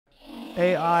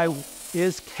AI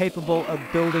is capable of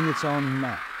building its own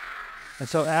map. And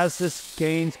so as this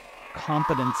gains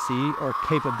competency or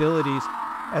capabilities,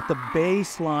 at the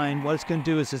baseline, what it's going to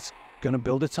do is it's going to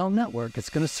build its own network. It's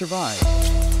going to survive.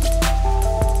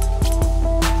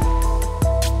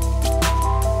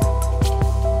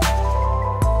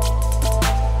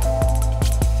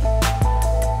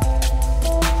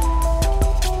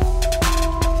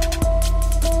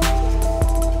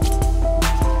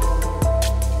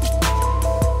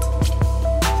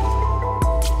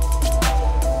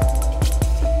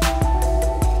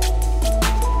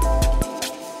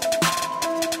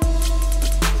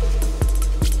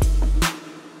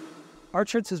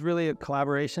 Artshirts is really a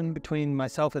collaboration between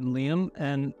myself and Liam,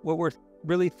 and what we're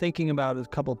really thinking about is a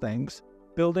couple things.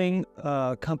 Building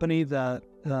a company that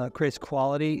creates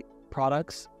quality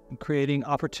products, and creating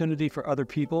opportunity for other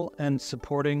people, and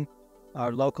supporting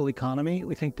our local economy.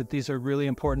 We think that these are really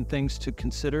important things to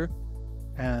consider.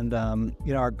 And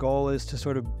our goal is to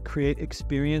sort of create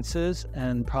experiences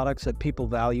and products that people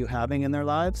value having in their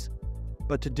lives,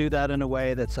 but to do that in a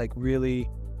way that's like really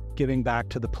giving back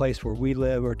to the place where we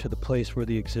live or to the place where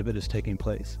the exhibit is taking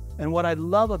place. And what I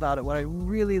love about it, what I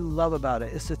really love about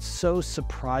it, is it's so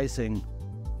surprising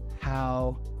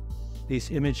how these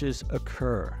images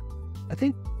occur. I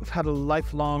think I've had a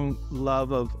lifelong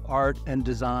love of art and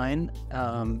design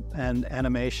and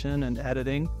animation and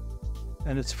editing.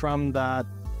 And it's from that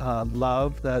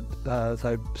love that as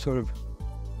I sort of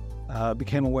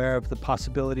became aware of the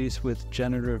possibilities with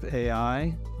generative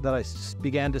AI, that I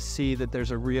began to see that there's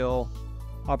a real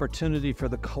opportunity for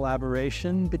the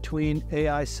collaboration between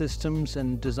AI systems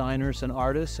and designers and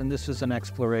artists, and this is an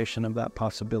exploration of that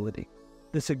possibility.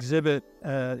 This exhibit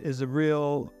is a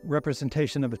real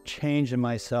representation of a change in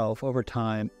myself over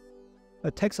time.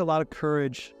 It takes a lot of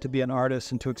courage to be an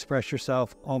artist and to express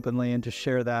yourself openly and to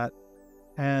share that.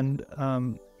 And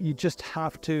you just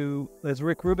have to, as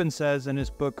Rick Rubin says in his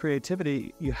book,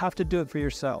 Creativity, you have to do it for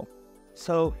yourself.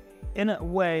 So in a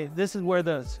way, this is where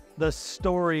the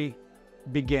story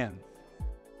began.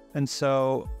 And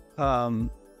so I've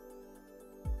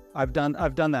done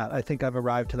that. I think I've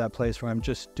arrived to that place where I'm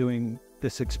just doing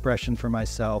this expression for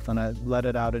myself, and I let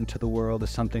it out into the world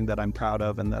as something that I'm proud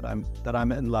of and that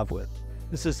I'm in love with.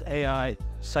 This is AI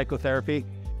psychotherapy.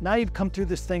 Now you've come through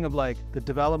this thing of like the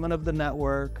development of the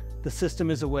network, the system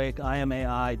is awake, I am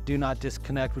AI, do not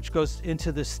disconnect, which goes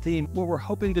into this theme. What we're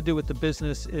hoping to do with the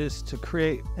business is to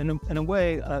create, in a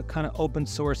way, a kind of open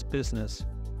source business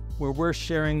where we're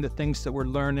sharing the things that we're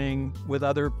learning with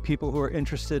other people who are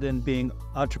interested in being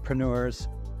entrepreneurs,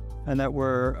 and that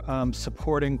we're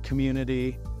supporting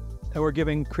community, and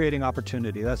we're creating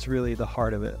opportunity. That's really the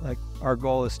heart of it. Like, our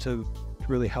goal is to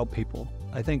really help people.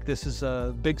 I think this is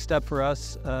a big step for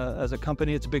us as a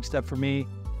company. It's a big step for me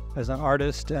as an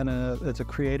artist and as a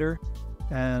creator.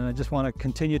 And I just want to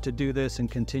continue to do this and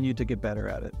continue to get better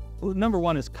at it. Well, number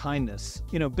one is kindness.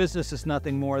 Business is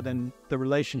nothing more than the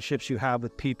relationships you have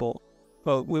with people.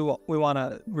 But we want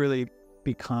to really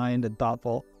be kind and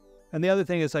thoughtful. And the other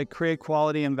thing is like create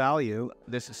quality and value.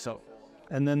 This is so.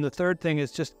 And then the third thing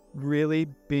is just really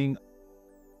being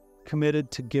committed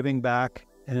to giving back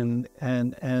and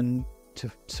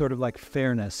to sort of like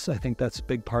fairness. I think that's a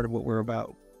big part of what we're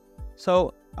about.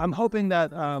 So I'm hoping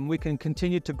that we can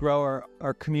continue to grow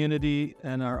our community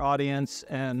and our audience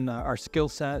and our skill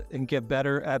set and get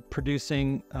better at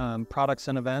producing products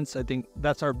and events. I think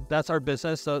that's our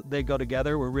business. So they go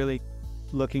together. We're really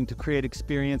looking to create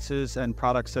experiences and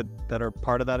products that are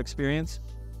part of that experience.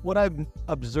 What I've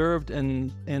observed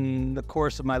in the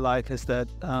course of my life is that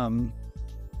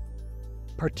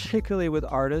particularly with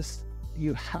artists,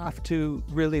 you have to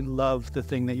really love the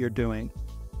thing that you're doing,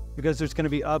 because there's going to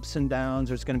be ups and downs,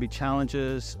 there's going to be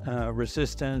challenges,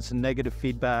 resistance, and negative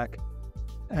feedback.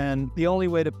 And the only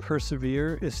way to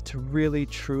persevere is to really,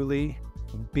 truly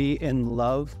be in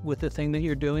love with the thing that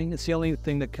you're doing. It's the only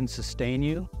thing that can sustain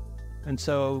you. And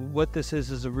so what this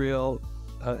is a real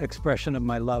expression of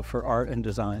my love for art and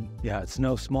design. Yeah, it's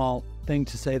no small thing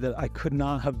to say that I could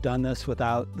not have done this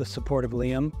without the support of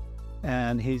Liam.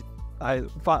 And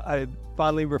I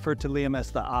fondly refer to Liam as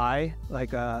the I.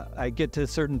 Like I get to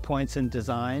certain points in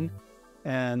design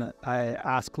and I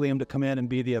ask Liam to come in and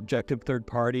be the objective third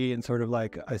party, and sort of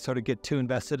like I sort of get too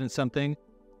invested in something.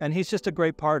 And he's just a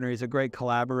great partner. He's a great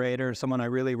collaborator, someone I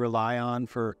really rely on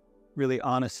for really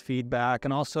honest feedback.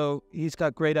 And also he's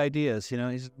got great ideas.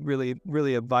 He's really,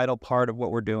 really a vital part of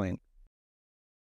what we're doing.